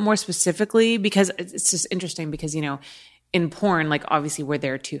a little bit more specifically, because it's just interesting because, in porn, obviously we're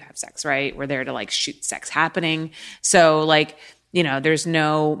there to have sex, right? We're there to shoot sex happening. So there's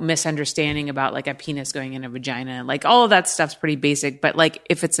no misunderstanding about a penis going in a vagina. All of that stuff's pretty basic. But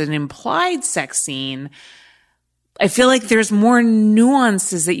if it's an implied sex scene, I feel like there's more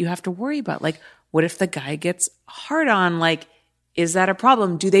nuances that you have to worry about. Like, what if the guy gets hard on? Like, is that a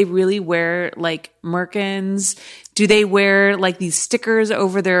problem? Do they really wear like merkins? Do they wear like these stickers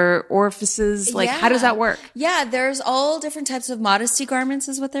over their orifices? Like, how does that work? Yeah, there's all different types of modesty garments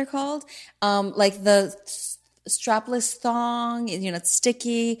is what they're called. Like the strapless thong, you know, it's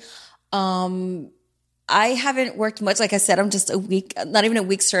sticky. I haven't worked much. Like I said, I'm just not even a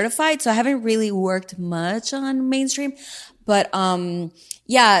week certified. So I haven't really worked much on mainstream. But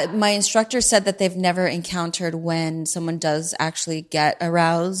yeah, my instructor said that they've never encountered when someone does actually get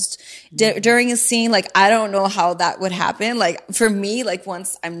aroused during a scene. Like, I don't know how that would happen. Like, for me, like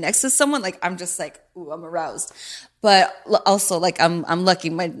once I'm next to someone, like I'm just like, ooh, I'm aroused. But also, like I'm lucky.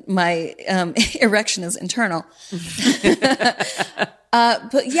 My erection is internal.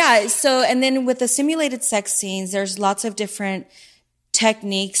 But yeah, so, and then with the simulated sex scenes, there's lots of different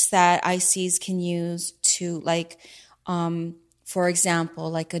techniques that ICs can use to like, for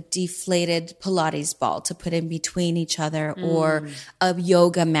example, like a deflated Pilates ball to put in between each other, or a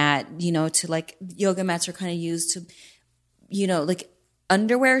yoga mat, you know, to like, yoga mats are kind of used to, you know, like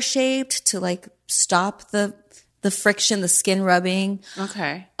underwear shaped to like stop the friction, the skin rubbing.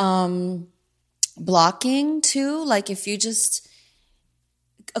 Okay. Blocking too. Like if you just,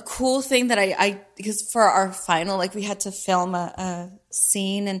 a cool thing that I because for our final, like we had to film a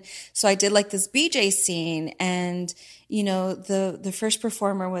scene, and so I did like this BJ scene, and you know the first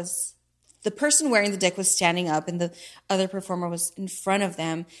performer was, the person wearing the dick was standing up and the other performer was in front of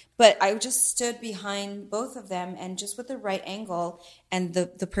them, but I just stood behind both of them, and just with the right angle, and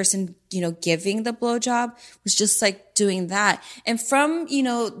the person, you know, giving the blowjob was just like doing that. And from, you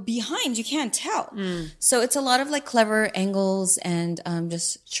know, behind, you can't tell. So it's a lot of like clever angles and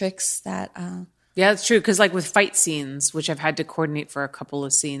just tricks that. Yeah, it's true. Because like with fight scenes, which I've had to coordinate for a couple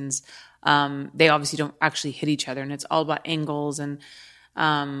of scenes, they obviously don't actually hit each other, and it's all about angles, and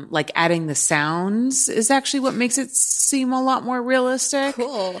like adding the sounds is actually what makes it seem a lot more realistic.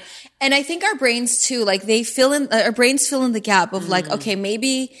 Cool. And I think our brains too, like our brains fill in the gap of like, okay,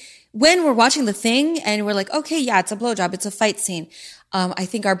 maybe when we're watching the thing and we're like, okay, yeah, it's a blowjob, it's a fight scene. I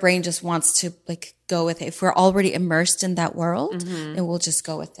think our brain just wants to like go with it. If we're already immersed in that world, then we'll just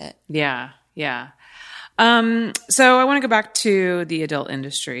go with it. Yeah. Yeah. So I want to go back to the adult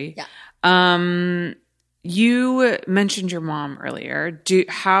industry. Yeah. You mentioned your mom earlier.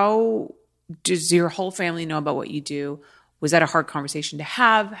 How does your whole family know about what you do? Was that a hard conversation to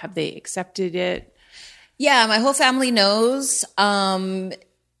have? Have they accepted it? Yeah, my whole family knows. We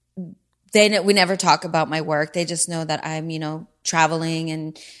never talk about my work. They just know that I'm, you know, traveling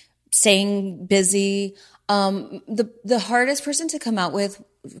and staying busy. The hardest person to come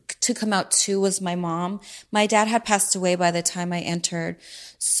out to was my mom. My dad had passed away by the time I entered,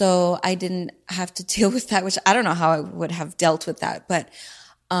 so I didn't have to deal with that, which I don't know how I would have dealt with that. But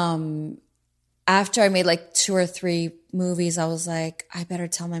after I made like 2 or 3 movies, I was like, I better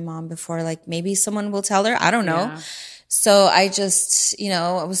tell my mom before like maybe someone will tell her. I don't know. Yeah. So I just, you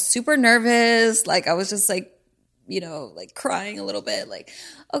know, I was super nervous. Like I was just like, you know, like crying a little bit, like,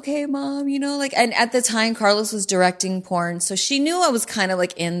 okay, mom, you know, like, and at the time Carlos was directing porn. So she knew I was kind of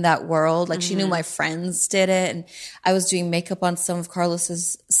like in that world. Like she knew my friends did it, and I was doing makeup on some of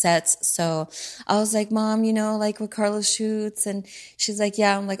Carlos's sets. So I was like, mom, you know, like what Carlos shoots. And she's like,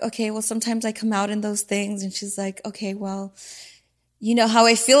 yeah. I'm like, okay, well, sometimes I come out in those things. And she's like, okay, well, you know how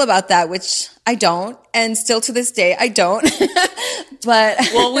I feel about that, which I don't. And still to this day, I don't. But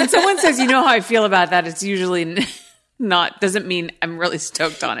well, when someone says, you know how I feel about that, it's usually doesn't mean I'm really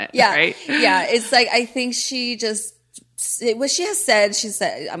stoked on it. Yeah. Right? Yeah. It's like, I think she just, what she said,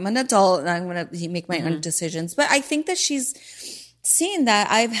 I'm an adult and I'm going to make my own decisions. But I think that she's seen that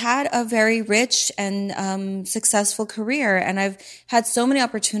I've had a very rich and successful career. And I've had so many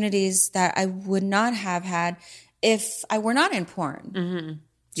opportunities that I would not have had if I were not in porn. Mm-hmm.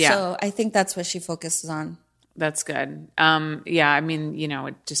 Yeah. So I think that's what she focuses on. That's good. Yeah, I mean, you know,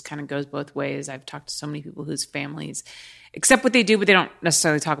 it just kind of goes both ways. I've talked to so many people whose families accept what they do, but they don't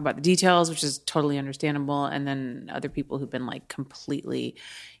necessarily talk about the details, which is totally understandable. And then other people who've been like completely,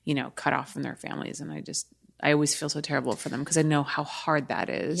 you know, cut off from their families. And I always feel so terrible for them because I know how hard that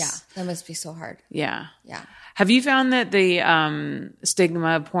is. Yeah, that must be so hard. Yeah. Yeah. Have you found that the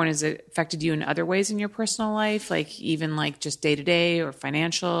stigma of porn has affected you in other ways in your personal life? Like even like just day to day or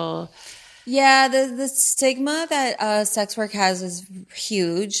financial? Yeah, the stigma that sex work has is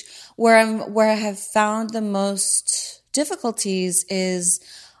huge. Where I have found the most difficulties is,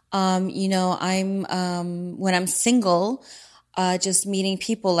 you know, I'm when I'm single, just meeting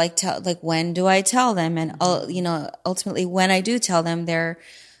people like when do I tell them, and you know, ultimately when I do tell them, they're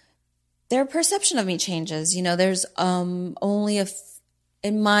their perception of me changes. You know, there's only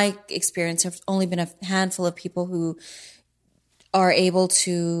in my experience, have only been a handful of people who are able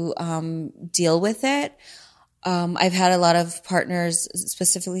to deal with it. I've had a lot of partners,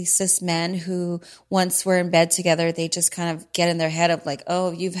 specifically cis men, who once we're in bed together, they just kind of get in their head of like, oh,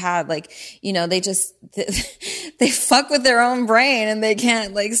 you've had like, you know, they fuck with their own brain and they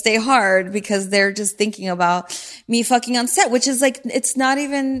can't like stay hard because they're just thinking about me fucking on set, which is like, it's not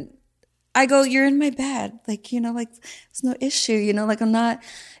even, I go, you're in my bed. Like, you know, like there's no issue, you know, like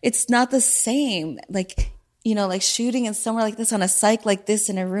it's not the same. Like, you know, like shooting in somewhere like this on a psych like this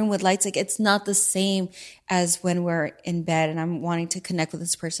in a room with lights, like it's not the same as when we're in bed and I'm wanting to connect with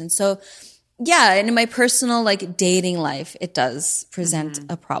this person. So yeah, and in my personal like dating life, it does present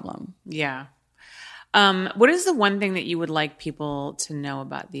a problem. Yeah. What is the one thing that you would like people to know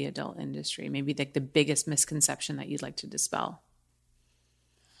about the adult industry? Maybe like the biggest misconception that you'd like to dispel?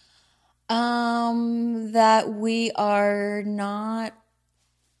 That we are not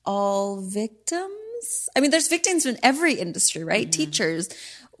all victims. I mean, there's victims in every industry, right? Mm-hmm. Teachers,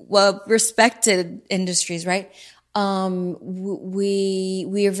 well, respected industries, right?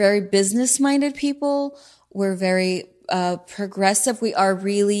 We are very business-minded people. We're very progressive. We are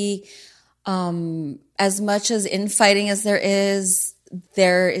really, as much as infighting as there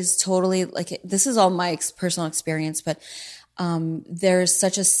is totally like, this is all my personal experience, but there's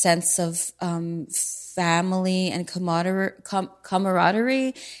such a sense of family and camaraderie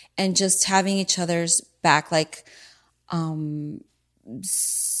and just having each other's back. Like,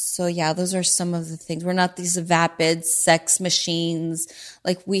 so yeah, those are some of the things. We're not these vapid sex machines.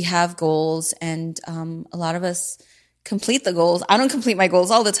 Like, we have goals, and a lot of us complete the goals. I don't complete my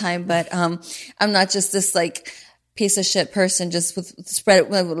goals all the time, but I'm not just this like piece of shit person just with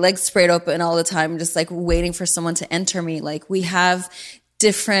legs spread open all the time, just like waiting for someone to enter me. Like, we have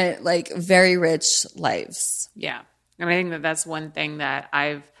different, like, very rich lives. Yeah. And I think that that's one thing that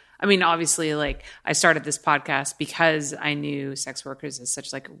obviously, like, I started this podcast because I knew sex workers as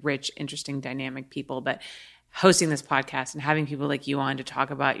such like rich, interesting, dynamic people, but hosting this podcast and having people like you on to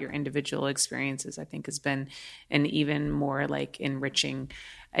talk about your individual experiences, I think has been an even more like enriching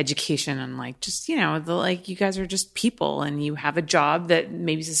education on like, just, you know, you guys are just people and you have a job that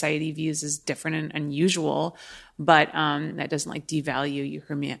maybe society views as different and unusual, but that doesn't like devalue your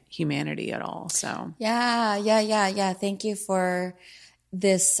humanity at all. So yeah. Thank you for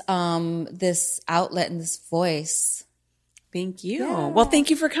this outlet and this voice. Thank you. Yeah. Well, thank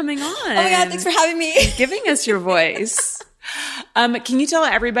you for coming on. Oh my God, thanks for having me. Giving us your voice. Can you tell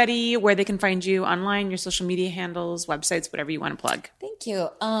everybody where they can find you online, your social media handles, websites, whatever you want to plug? Thank you.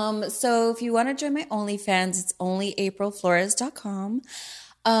 So if you want to join my OnlyFans, it's onlyaprilflores.com.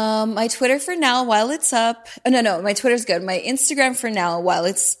 My Twitter for now, while it's up. No, my Twitter's good. My Instagram for now, while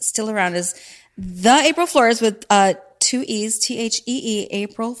it's still around, is the April Flores with 2 E's, THEE,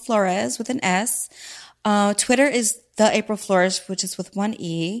 April Flores with an S. Twitter is the April Flores, which is with 1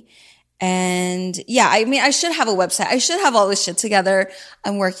 E. And yeah, I mean, I should have a website. I should have all this shit together.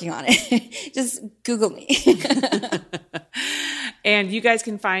 I'm working on it. Just Google me. And you guys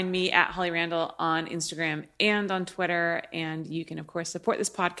can find me at Holly Randall on Instagram and on Twitter. And you can, of course, support this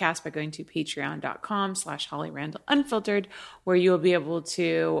podcast by going to patreon.com/Holly Randall Unfiltered, where you'll be able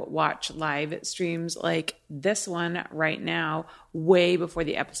to watch live streams like this one right now, way before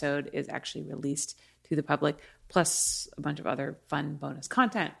the episode is actually released to the public, plus a bunch of other fun bonus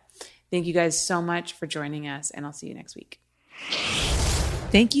content. Thank you guys so much for joining us, and I'll see you next week.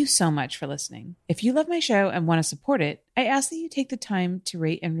 Thank you so much for listening. If you love my show and want to support it, I ask that you take the time to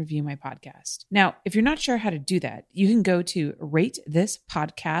rate and review my podcast. Now, if you're not sure how to do that, you can go to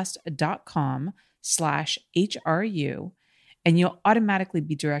ratethispodcast.com/HRU, and you'll automatically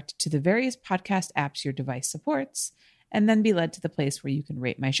be directed to the various podcast apps your device supports, and then be led to the place where you can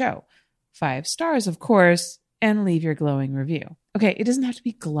rate my show. 5 stars, of course, and leave your glowing review. Okay, it doesn't have to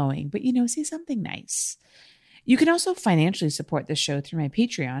be glowing, but say something nice. You can also financially support this show through my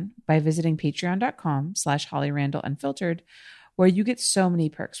Patreon by visiting patreon.com/Holly Randall Unfiltered, where you get so many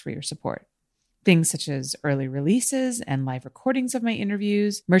perks for your support. Things such as early releases and live recordings of my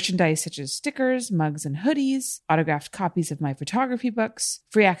interviews, merchandise such as stickers, mugs, and hoodies, autographed copies of my photography books,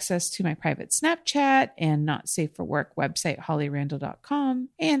 free access to my private Snapchat and Not Safe for Work website, hollyrandall.com,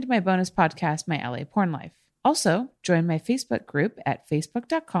 and my bonus podcast, My LA Porn Life. Also, join my Facebook group at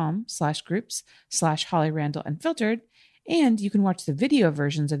facebook.com/groups/Holly Randall Unfiltered, and you can watch the video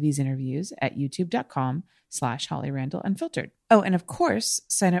versions of these interviews at youtube.com/Holly Randall Unfiltered. Oh, and of course,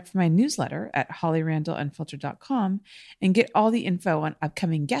 sign up for my newsletter at hollyrandallunfiltered.com and get all the info on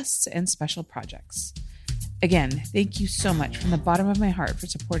upcoming guests and special projects. Again, thank you so much from the bottom of my heart for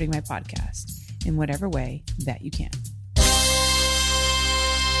supporting my podcast in whatever way that you can.